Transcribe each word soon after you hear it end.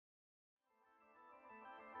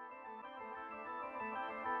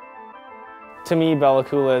To me, Bella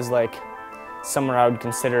Coola is like somewhere I would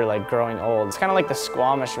consider like growing old. It's kind of like the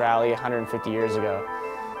Squamish Valley 150 years ago,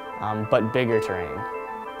 but bigger terrain,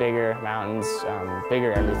 bigger mountains,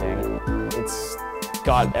 bigger everything. It's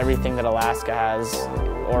got everything that Alaska has,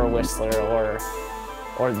 or Whistler,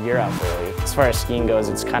 or Europe, really. As far as skiing goes,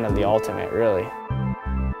 it's kind of the ultimate, really.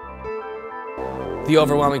 The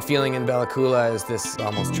overwhelming feeling in Bella Coola is this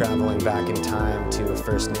almost traveling back in time to a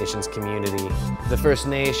First Nations community. The First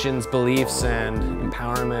Nations beliefs and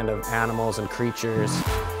empowerment of animals and creatures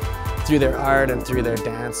through their art and through their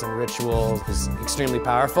dance and rituals is extremely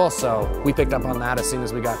powerful, so we picked up on that as soon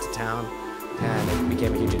as we got to town, and it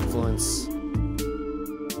became a huge influence.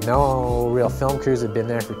 No real film crews had been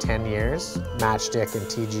there for 10 years. Matchstick and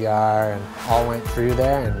TGR and all went through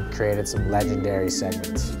there and created some legendary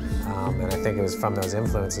segments. And I think it was from those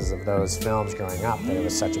influences of those films growing up that it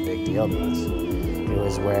was such a big deal to us. It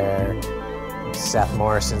was where Seth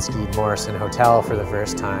Morrison skied Morrison Hotel for the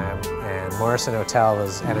first time, and Morrison Hotel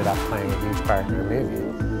ended up playing a huge part in our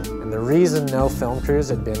movie. And the reason no film crews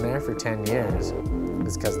had been there for 10 years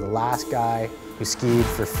is because the last guy who skied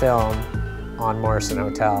for film on Morrison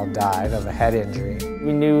Hotel died of a head injury.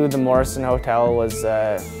 We knew the Morrison Hotel was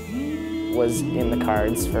in the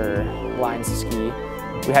cards for lines to ski.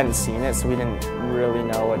 We hadn't seen it, so we didn't really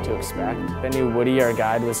know what to expect. I knew Woody, our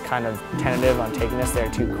guide, was kind of tentative on taking us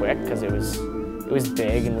there too quick because it was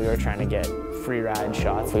big and we were trying to get free ride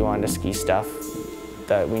shots. We wanted to ski stuff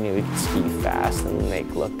that we knew we could ski fast and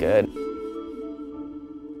make look good.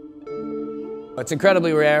 It's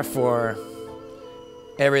incredibly rare for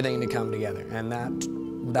everything to come together, and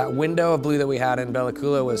that window of blue that we had in Bella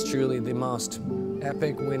Coola was truly the most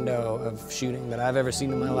epic window of shooting that I've ever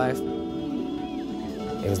seen in my life.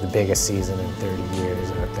 It was the biggest season in 30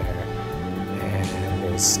 years out there, and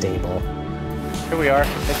it was stable. Here we are,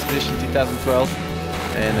 Expedition 2012,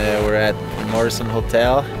 and we're at the Morrison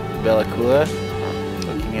Hotel, Bella Coola,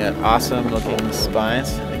 looking at awesome looking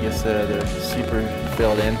spines. I guess they're super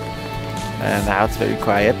filled in, and now it's very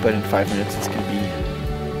quiet, but in 5 minutes it's going to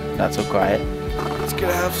be not so quiet. It's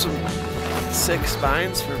going to have some sick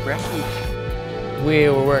spines for brekkie. We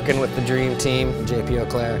were working with the dream team, JP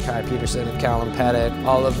Auclair, Kye Petersen, and Callum Pettit.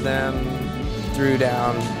 All of them threw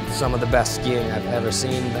down some of the best skiing I've ever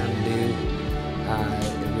seen them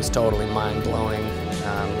do. It was totally mind-blowing.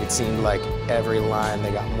 It seemed like every line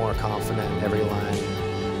they got more confident, every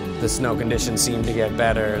line. The snow conditions seemed to get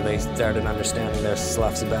better. They started understanding their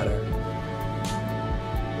sloughs better.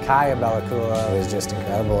 Kye at Bella Coola was just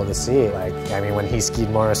incredible to see. Like, I mean, when he skied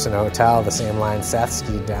Morrison Hotel, the same line Seth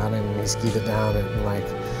skied down, and he skied it down in like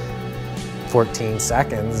 14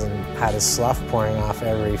 seconds and had his slough pouring off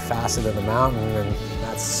every facet of the mountain, and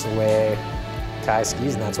that's the way Kye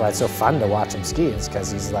skis, and that's why it's so fun to watch him ski. It's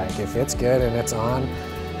because he's like, if it's good and it's on,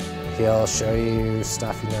 he'll show you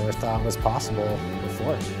stuff you never thought was possible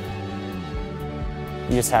before.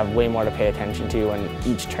 You just have way more to pay attention to, and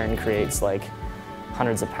each turn creates like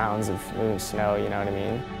hundreds of pounds of moving snow, you know what I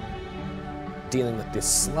mean? Dealing with the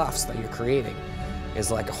sloughs that you're creating is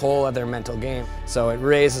like a whole other mental game. So it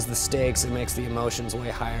raises the stakes, it makes the emotions way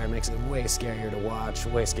higher, it makes it way scarier to watch,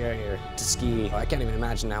 way scarier to ski. I can't even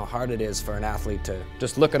imagine how hard it is for an athlete to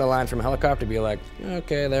just look at a line from a helicopter, be like,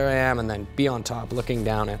 okay, there I am, and then be on top looking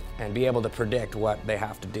down it and be able to predict what they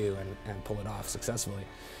have to do and pull it off successfully.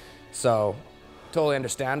 So totally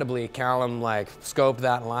understandably, Callum scoped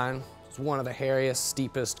that line. It's one of the hairiest,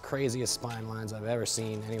 steepest, craziest spine lines I've ever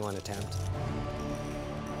seen anyone attempt.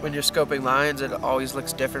 When you're scoping lines, it always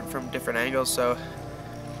looks different from different angles, so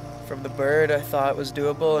from the bird I thought it was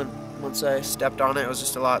doable, and once I stepped on it, it was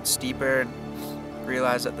just a lot steeper, and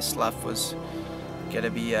realized that the slough was going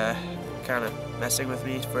to be kind of messing with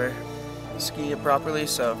me for skiing it properly,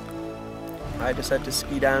 so I decided to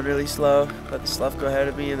ski down really slow, let the slough go ahead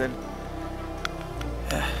of me, and then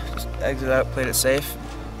just exit out, played it safe.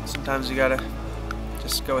 Sometimes you gotta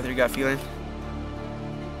just go with your gut feeling.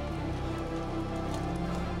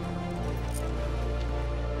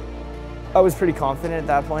 I was pretty confident at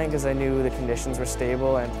that point because I knew the conditions were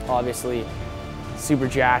stable, and obviously super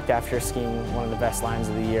jacked after skiing one of the best lines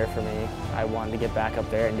of the year for me. I wanted to get back up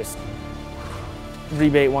there and just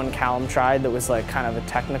rebait one Callum tried that was like kind of a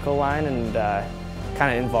technical line and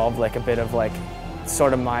kind of involved like a bit of like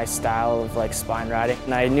sort of my style of like spine riding.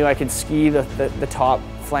 And I knew I could ski the top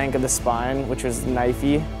flank of the spine, which was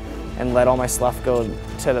knifey, and let all my slough go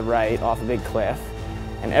to the right off a big cliff.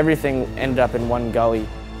 And everything ended up in one gully.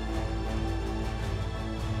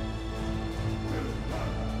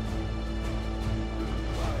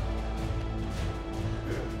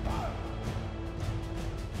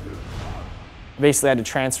 Basically I had to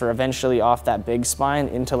transfer eventually off that big spine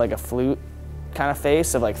into like a flute kind of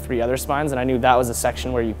face of like 3 other spines, and I knew that was a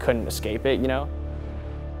section where you couldn't escape it, you know?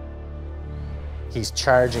 He's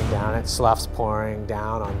charging down it, slough's pouring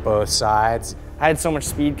down on both sides. I had so much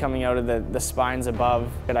speed coming out of the spines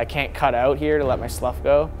above that I can't cut out here to let my slough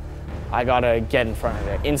go. I gotta get in front of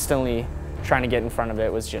it. Instantly trying to get in front of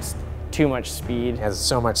it was just too much speed. He has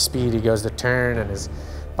so much speed, he goes to turn and his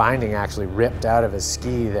binding actually ripped out of his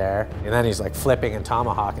ski there. And then he's like flipping and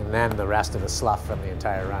tomahawking, and then the rest of the slough from the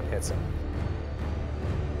entire run hits him.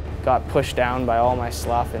 Got pushed down by all my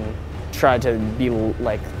slough and tried to be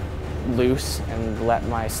like loose and let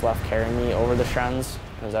my slough carry me over the shrens,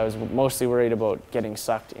 because I was mostly worried about getting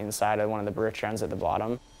sucked inside of one of the birch shrens at the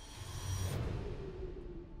bottom.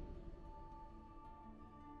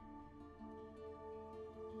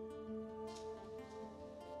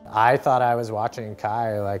 I thought I was watching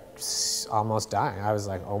Kye like almost dying. I was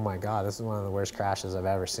like, oh my God, this is one of the worst crashes I've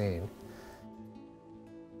ever seen.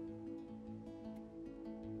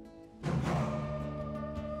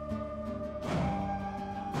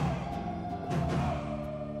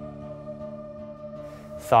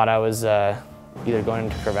 Thought I was either going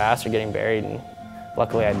into a crevasse or getting buried, and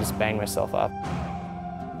luckily I just banged myself up.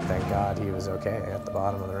 Thank God he was okay at the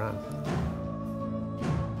bottom of the run.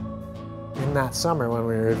 In that summer when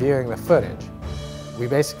we were reviewing the footage, we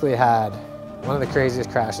basically had one of the craziest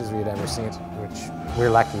crashes we'd ever seen, which we're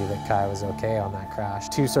lucky that Kye was okay on that crash.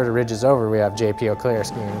 2 sort of ridges over, we have JP Auclair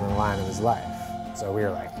skiing in the line of his life. So we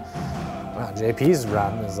were like, wow, JP's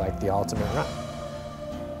run is like the ultimate run.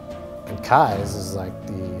 And Kye's is like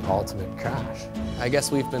the ultimate crash. I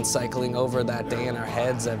guess we've been cycling over that day in our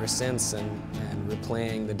heads ever since and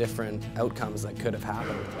replaying the different outcomes that could have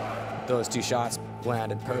happened. Those 2 shots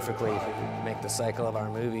landed perfectly to make the cycle of our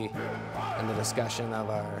movie and the discussion of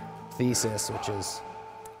our thesis, which is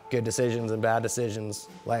good decisions and bad decisions,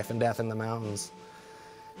 life and death in the mountains,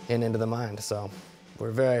 into the mind. So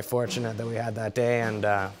we're very fortunate that we had that day, and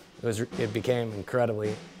it became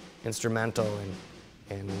incredibly instrumental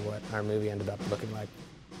in what our movie ended up looking like.